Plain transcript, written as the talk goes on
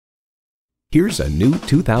Here's a new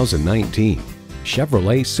 2019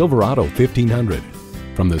 Chevrolet Silverado 1500.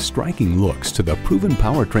 From the striking looks to the proven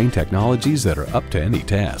powertrain technologies that are up to any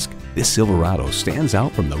task, this Silverado stands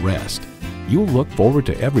out from the rest. You'll look forward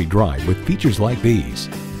to every drive with features like these: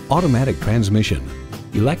 automatic transmission,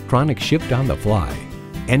 electronic shift on the fly,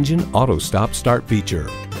 engine auto stop start feature,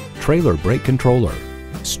 trailer brake controller,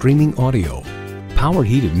 streaming audio, power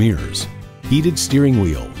heated mirrors, heated steering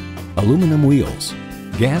wheel, aluminum wheels,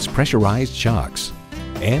 gas pressurized shocks,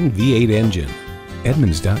 and V8 engine.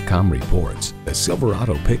 Edmunds.com reports the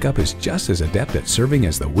Silverado pickup is just as adept at serving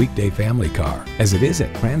as the weekday family car as it is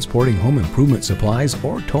at transporting home improvement supplies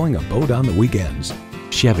or towing a boat on the weekends.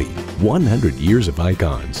 Chevy, 100 years of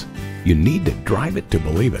icons. You need to drive it to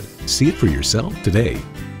believe it. See it for yourself today.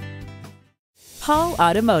 Hall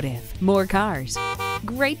Automotive. More cars,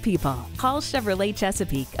 great people. Hall Chevrolet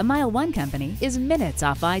Chesapeake, a MileOne company, is minutes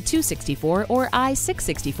off I-264 or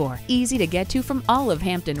I-664. Easy to get to from all of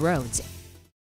Hampton roads.